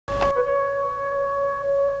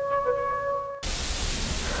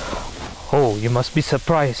Oh, you must be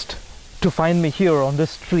surprised to find me here on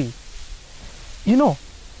this tree. You know,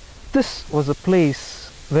 this was a place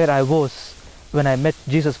where I was when I met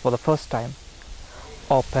Jesus for the first time.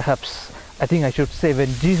 Or perhaps, I think I should say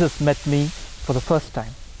when Jesus met me for the first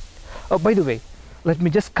time. Oh, by the way, let me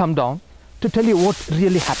just come down to tell you what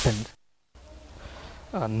really happened.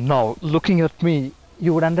 Now, looking at me,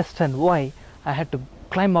 you would understand why I had to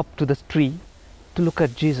climb up to this tree to look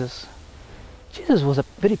at Jesus. Jesus was a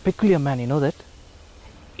very peculiar man, you know that?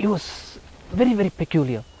 He was very, very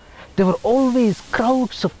peculiar. There were always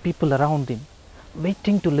crowds of people around him,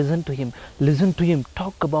 waiting to listen to him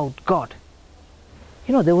talk about God.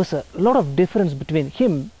 You know, there was a lot of difference between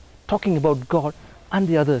him talking about God and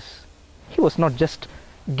the others. He was not just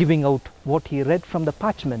giving out what he read from the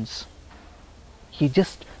parchments. He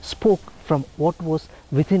just spoke from what was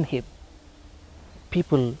within him.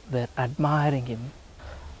 People were admiring him.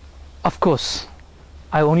 Of course,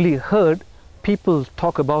 I only heard people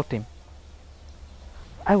talk about him.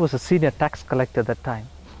 I was a senior tax collector at that time.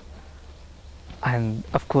 And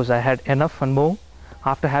of course, I had enough and more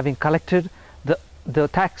after having collected the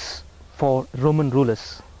tax for Roman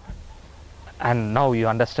rulers. And now you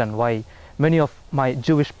understand why many of my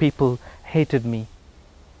Jewish people hated me.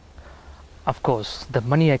 Of course, the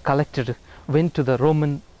money I collected went to the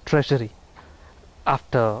Roman treasury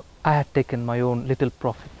after I had taken my own little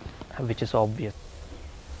profit, which is obvious.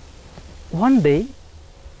 One day,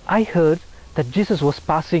 I heard that Jesus was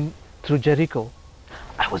passing through Jericho.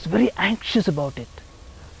 I was very anxious about it.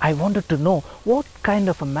 I wanted to know what kind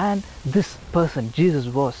of a man this person, Jesus,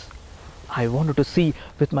 was. I wanted to see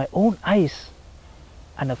with my own eyes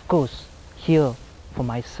and of course, hear for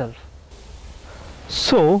myself.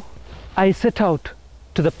 So, I set out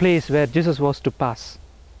to the place where Jesus was to pass.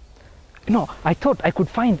 You know, I thought I could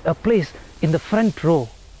find a place in the front row.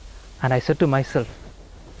 And I said to myself,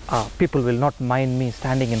 people will not mind me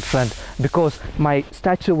standing in front because my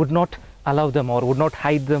stature would not allow them or would not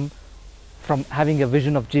hide them from having a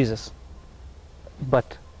vision of Jesus.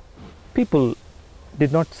 But people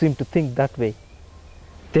did not seem to think that way.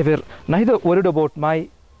 They were neither worried about my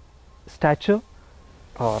stature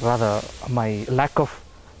or rather my lack of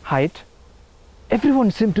height.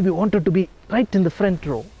 Everyone seemed to be wanted to be right in the front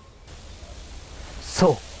row.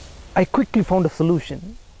 So I quickly found a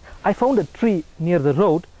solution. I found a tree near the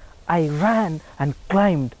road. I ran and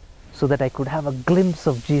climbed so that I could have a glimpse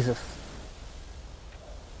of Jesus.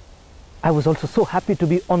 I was also so happy to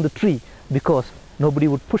be on the tree because nobody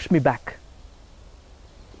would push me back.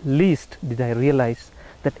 Least did I realize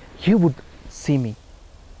that he would see me.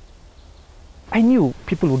 I knew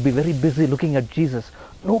people would be very busy looking at Jesus.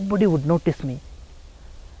 Nobody would notice me.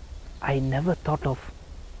 I never thought of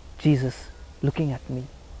Jesus looking at me.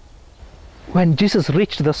 When Jesus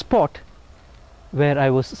reached the spot where I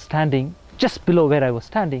was standing, just below where I was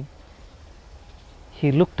standing,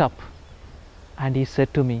 he looked up and he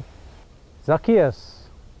said to me, "Zacchaeus,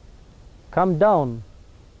 come down,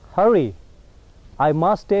 hurry, I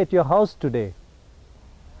must stay at your house today."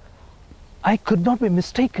 I could not be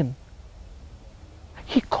mistaken.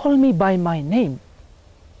 He called me by my name,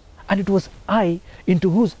 and it was I into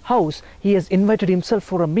whose house he has invited himself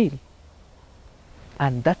for a meal.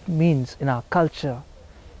 And that means in our culture,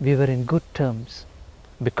 we were in good terms.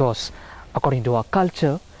 Because according to our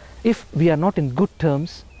culture, if we are not in good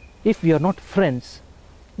terms, if we are not friends,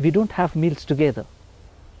 we don't have meals together.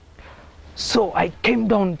 So I came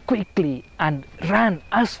down quickly and ran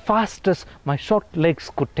as fast as my short legs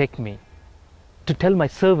could take me to tell my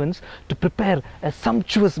servants to prepare a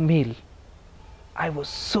sumptuous meal. I was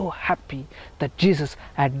so happy that Jesus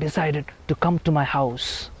had decided to come to my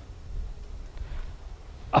house.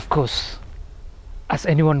 Of course, as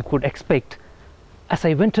anyone could expect, as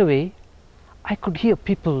I went away, I could hear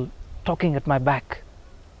people talking at my back.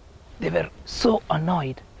 They were so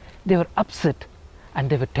annoyed, they were upset, and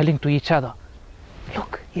they were telling to each other,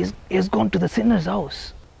 "Look, he's gone to the sinner's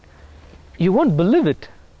house." You won't believe it.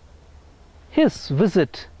 His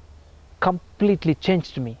visit completely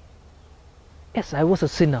changed me. Yes, I was a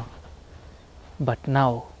sinner, but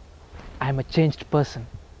now I'm a changed person.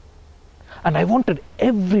 And I wanted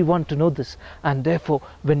everyone to know this, and therefore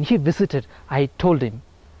when he visited, I told him,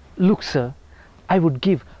 "Look, sir, I would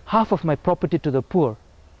give half of my property to the poor,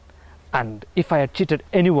 and if I had cheated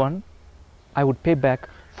anyone, I would pay back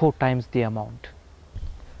 4 times the amount."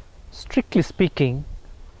 Strictly speaking,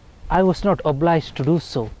 I was not obliged to do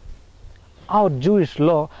so. Our Jewish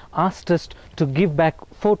law asked us to give back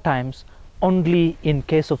 4 times only in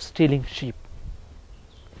case of stealing sheep.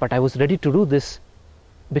 But I was ready to do this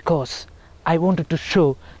because I wanted to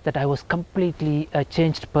show that I was completely a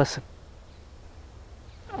changed person.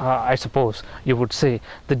 I suppose you would say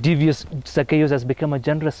the devious Zacchaeus has become a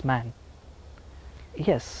generous man.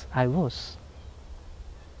 Yes, I was.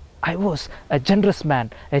 I was a generous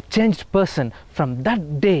man, a changed person. From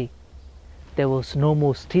that day, there was no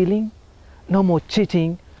more stealing, no more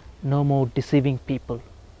cheating, no more deceiving people.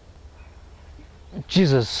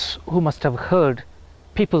 Jesus, who must have heard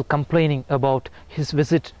people complaining about his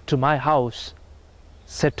visit to my house,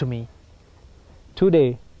 said to me,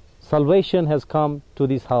 "Today salvation has come to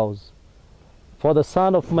this house, for the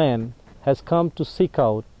Son of Man has come to seek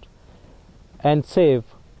out and save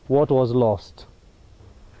what was lost."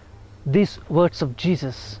 These words of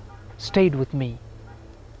Jesus stayed with me.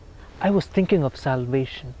 I was thinking of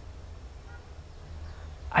salvation.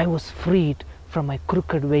 I was freed from my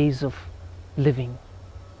crooked ways of living.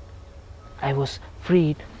 I was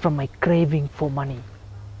freed from my craving for money.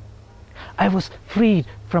 I was freed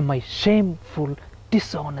from my shameful,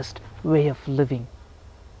 dishonest way of living.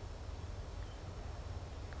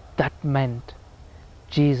 That meant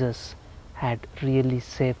Jesus had really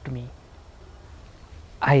saved me.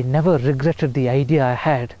 I never regretted the idea I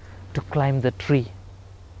had to climb the tree.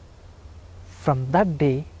 From that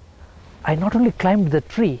day, I not only climbed the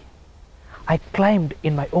tree, I climbed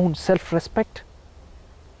in my own self-respect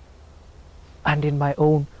and in my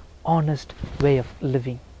own honest way of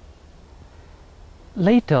living.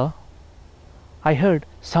 Later, I heard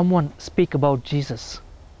someone speak about Jesus,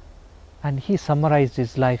 and he summarized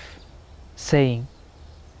his life saying,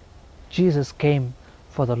 Jesus came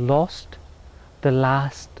for the lost, the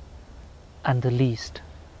last, and the least.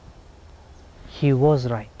 He was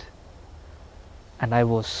right, and I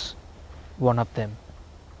was one of them.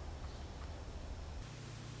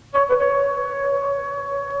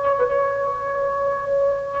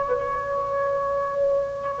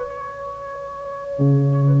 Mm.